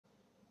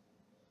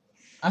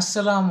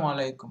Assalamu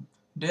alaikum.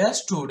 Dear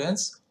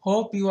students,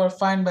 hope you are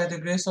fine by the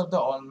grace of the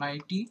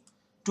Almighty.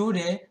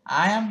 Today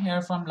I am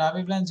here from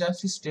Laviblan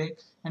Justice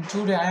State and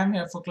today I am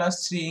here for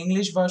class 3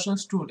 English version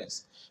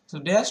students. So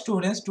dear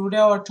students, today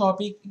our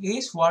topic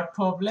is word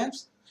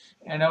problems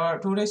and our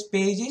today's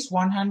page is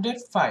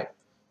 105.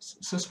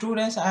 So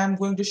students, I am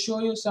going to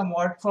show you some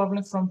word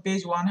problems from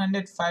page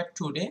 105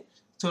 today.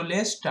 So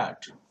let's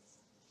start.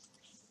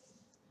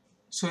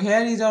 So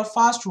here is our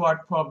first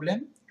word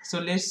problem. So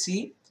let's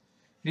see.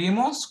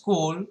 Remo's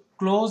school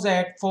closes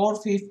at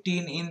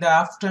 4:15 in the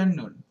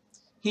afternoon.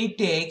 He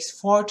takes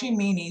 40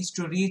 minutes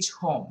to reach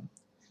home.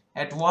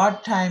 At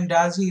what time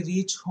does he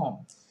reach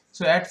home?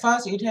 So at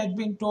first it had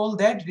been told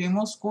that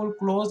Remo's school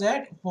closes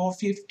at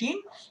 4:15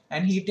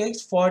 and he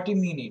takes 40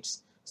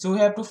 minutes. So we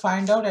have to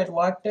find out at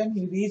what time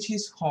he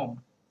reaches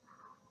home.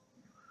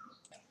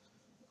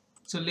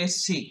 So let's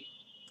see.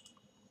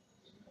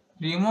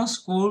 Remo's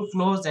school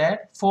closes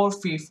at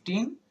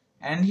 4:15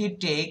 and he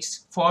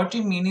takes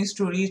 40 minutes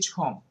to reach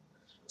home.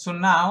 So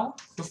now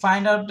to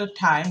find out the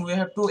time we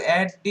have to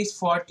add this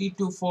 40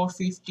 to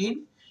 4:15.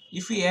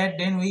 If we add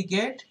then we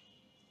get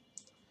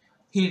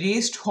he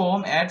reached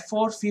home at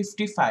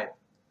 4:55.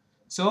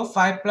 So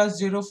 5 plus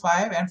 0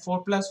 5 and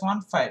 4 plus 1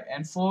 5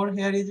 and 4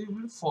 here is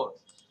equal to 4.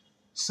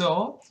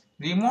 So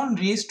Ramon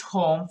reached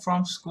home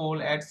from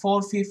school at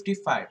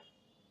 4:55.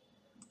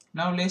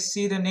 Now let's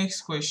see the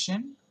next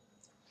question.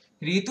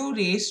 Ritu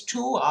reads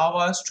 2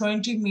 hours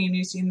 20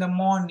 minutes in the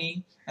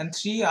morning and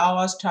 3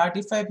 hours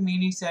 35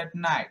 minutes at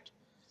night.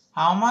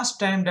 How much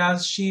time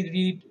does she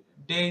read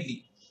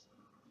daily?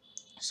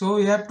 So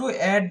we have to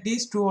add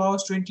these 2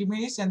 hours 20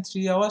 minutes and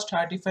 3 hours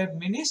 35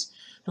 minutes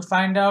to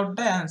find out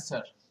the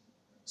answer.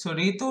 So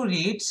Ritu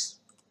reads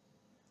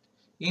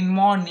in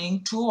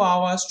morning 2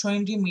 hours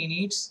 20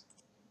 minutes,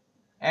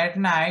 at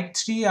night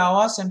 3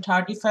 hours and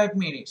 35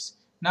 minutes.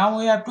 Now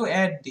we have to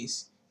add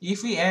this.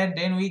 If we add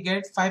then we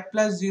get 5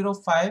 plus 0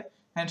 5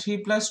 and 3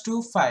 plus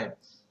 2 5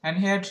 and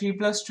here 3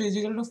 plus 2 is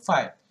equal to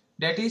 5.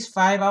 That is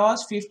 5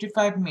 hours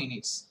 55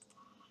 minutes.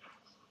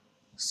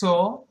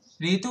 So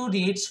Ritu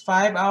reads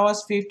 5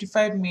 hours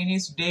 55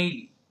 minutes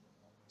daily.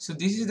 So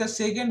this is the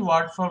second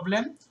word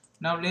problem.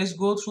 Now let's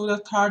go through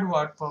the third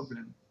word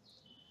problem.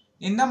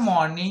 In the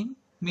morning,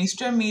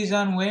 Mr.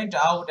 Mizan went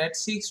out at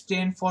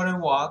 6:10 for a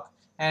walk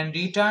and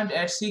returned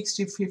at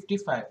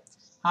 6:55.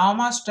 How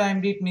much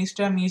time did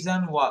Mr.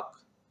 Mizan walk?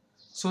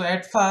 So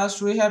at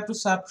first we have to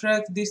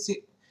subtract this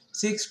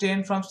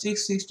 6:10 from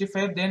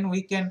 6:65, then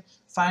we can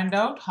find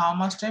out how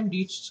much time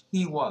did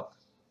he walk.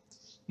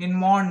 In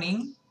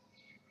morning,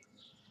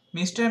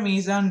 Mr.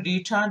 Mizan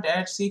returned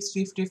at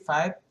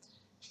 6:55.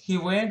 He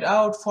went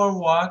out for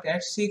walk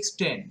at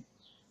 6:10.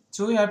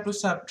 So we have to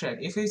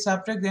subtract. If we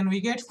subtract then we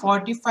get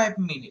 45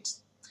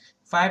 minutes.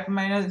 5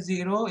 minus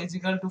 0 is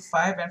equal to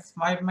 5 and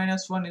 5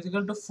 minus 1 is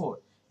equal to 4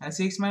 and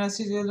 6 minus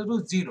 6 is equal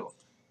to 0.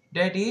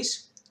 That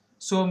is,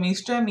 so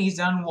Mr.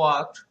 Mizan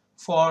walked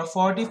for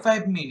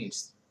 45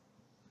 minutes.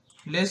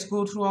 Let's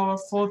go through our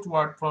fourth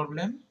word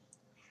problem.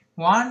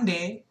 One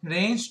day,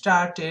 rain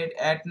started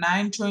at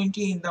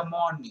 9:20 in the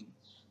morning.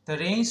 The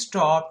rain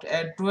stopped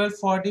at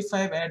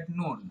 12:45 at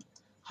noon.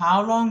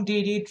 How long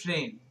did it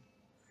rain?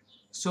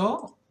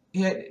 So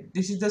here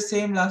this is the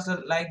same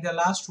like the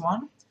last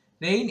one.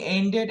 Rain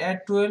ended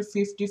at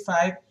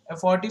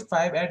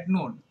 12:45 at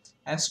noon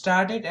and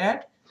started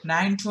at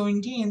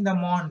 9:20 in the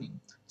morning.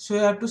 So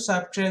we have to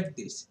subtract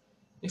this.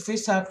 If we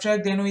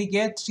subtract then we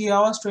get 3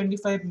 hours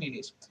 25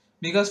 minutes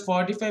because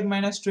 45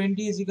 minus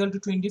 20 is equal to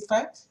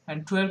 25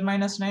 and 12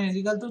 minus 9 is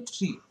equal to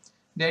 3.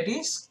 That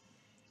is,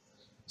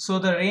 so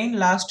the rain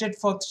lasted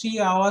for 3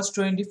 hours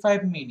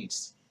 25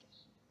 minutes.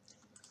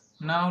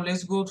 Now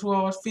let's go through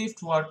our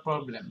fifth word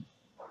problem.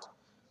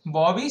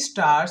 Bobby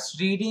starts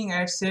reading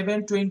at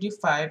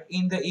 7:25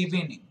 in the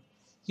evening.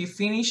 He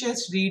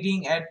finishes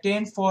reading at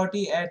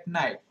 10:40 at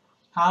night.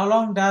 How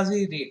long does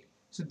he read?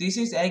 So this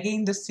is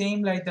again the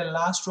same like the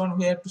last one.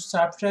 We have to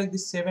subtract the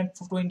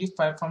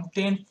 7:25 from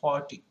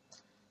 10:40.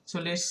 So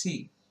let's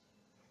see.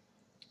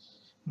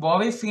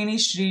 Bobby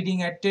finished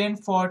reading at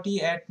 10:40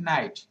 at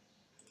night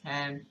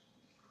and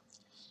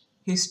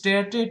he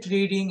started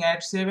reading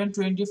at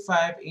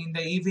 7:25 in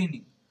the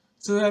evening.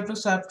 So we have to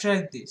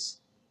subtract this.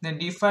 The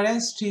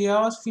difference 3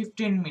 hours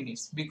 15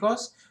 minutes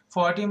because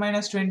 40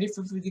 minus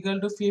 25 is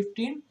equal to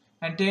 15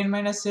 and 10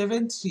 minus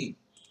 7 3.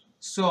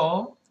 So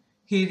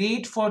he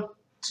read for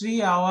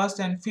 3 hours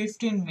and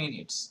 15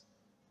 minutes.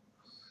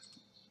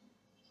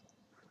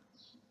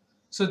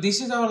 So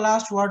this is our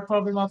last word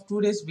problem of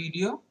today's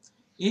video.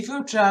 If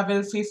you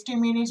travel 50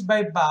 minutes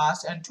by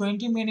bus and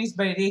 20 minutes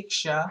by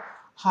rickshaw,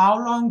 how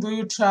long do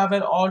you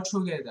travel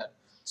altogether?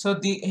 So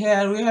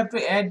here we have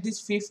to add this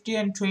 50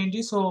 and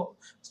 20 so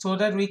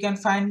that we can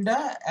find the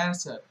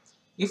answer.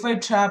 If I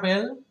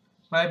travel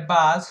by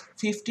bus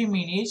 50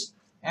 minutes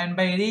and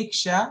by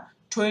rickshaw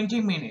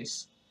 20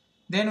 minutes,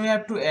 then we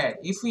have to add.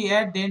 If we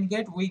add then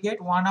we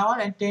get 1 hour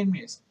and 10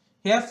 minutes.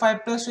 Here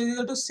 5 plus 2 is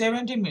equal to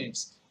 70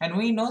 minutes and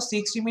we know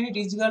 60 minutes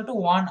is equal to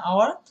 1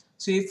 hour.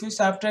 So if we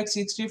subtract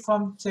 60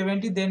 from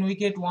 70 then we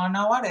get 1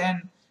 hour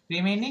and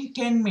remaining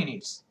 10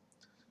 minutes.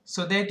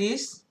 So that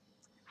is,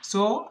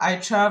 so I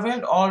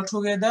traveled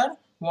altogether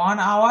 1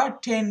 hour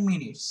 10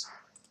 minutes.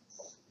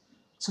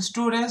 So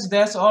students,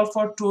 that's all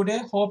for today.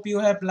 Hope you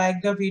have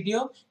liked the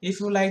video. If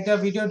you like the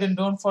video, then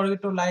don't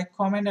forget to like,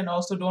 comment, and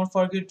also don't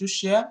forget to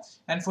share.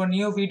 And for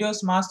new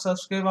videos, must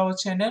subscribe our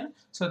channel.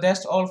 So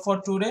that's all for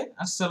today.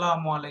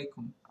 Assalamu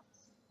alaikum.